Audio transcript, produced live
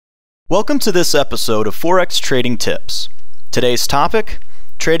Welcome to this episode of Forex Trading Tips. Today's topic,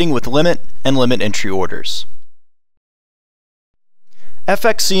 trading with limit and limit entry orders.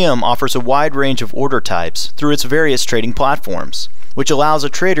 FXCM offers a wide range of order types through its various trading platforms, which allows a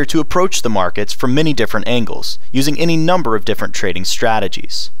trader to approach the markets from many different angles, using any number of different trading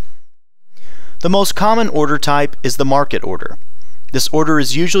strategies. The most common order type is the market order. This order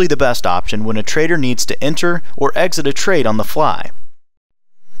is usually the best option when a trader needs to enter or exit a trade on the fly.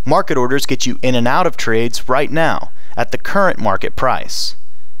 Market orders get you in and out of trades right now, at the current market price.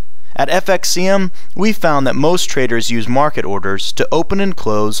 At FXCM, we found that most traders use market orders to open and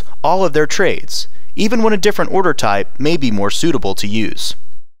close all of their trades, even when a different order type may be more suitable to use.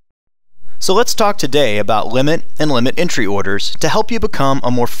 So let's talk today about limit and limit entry orders to help you become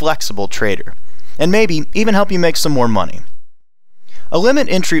a more flexible trader, and maybe even help you make some more money. A limit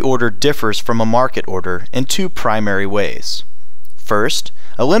entry order differs from a market order in two primary ways. First,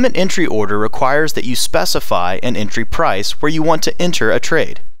 a limit entry order requires that you specify an entry price where you want to enter a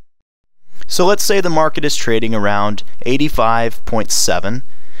trade. So let's say the market is trading around 85.7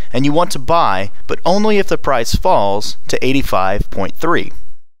 and you want to buy, but only if the price falls to 85.3.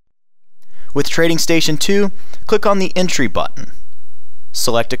 With Trading Station 2, click on the Entry button.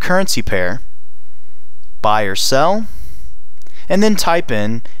 Select a currency pair, buy or sell, and then type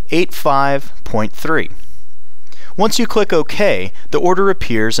in 85.3. Once you click OK, the order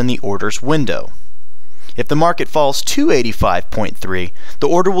appears in the Orders window. If the market falls to 85.3, the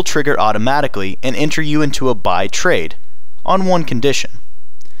order will trigger automatically and enter you into a buy trade, on one condition.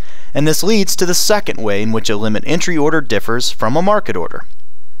 And this leads to the second way in which a limit entry order differs from a market order.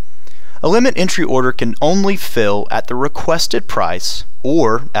 A limit entry order can only fill at the requested price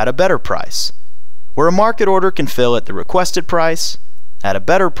or at a better price, where a market order can fill at the requested price, at a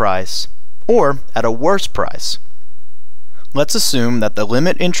better price, or at a worse price. Let's assume that the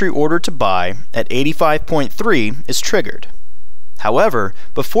limit entry order to buy at 85.3 is triggered. However,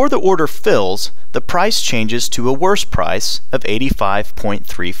 before the order fills, the price changes to a worse price of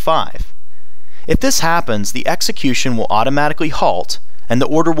 85.35. If this happens, the execution will automatically halt, and the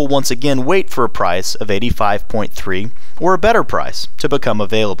order will once again wait for a price of 85.3 or a better price to become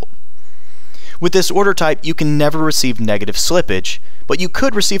available. With this order type, you can never receive negative slippage, but you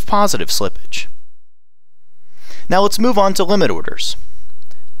could receive positive slippage. Now let's move on to limit orders.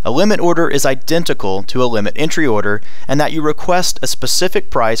 A limit order is identical to a limit entry order in that you request a specific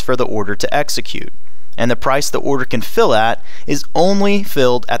price for the order to execute, and the price the order can fill at is only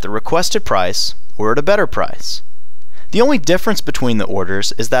filled at the requested price or at a better price. The only difference between the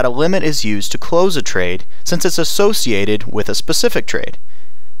orders is that a limit is used to close a trade since it's associated with a specific trade.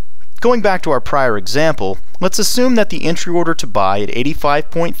 Going back to our prior example, let's assume that the entry order to buy at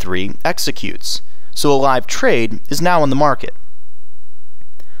 85.3 executes, so a live trade is now in the market.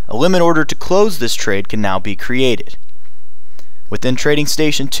 A limit order to close this trade can now be created. Within Trading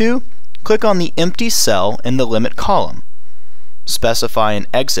Station 2, click on the empty cell in the limit column, specify an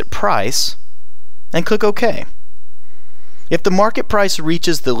exit price, and click OK. If the market price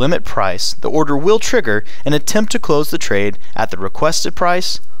reaches the limit price, the order will trigger and attempt to close the trade at the requested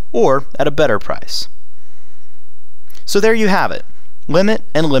price or at a better price. So there you have it, limit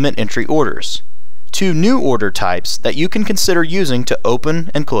and limit entry orders. Two new order types that you can consider using to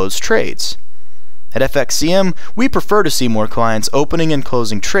open and close trades. At FXCM, we prefer to see more clients opening and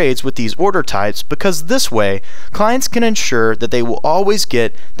closing trades with these order types because this way, clients can ensure that they will always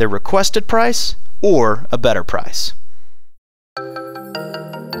get their requested price or a better price.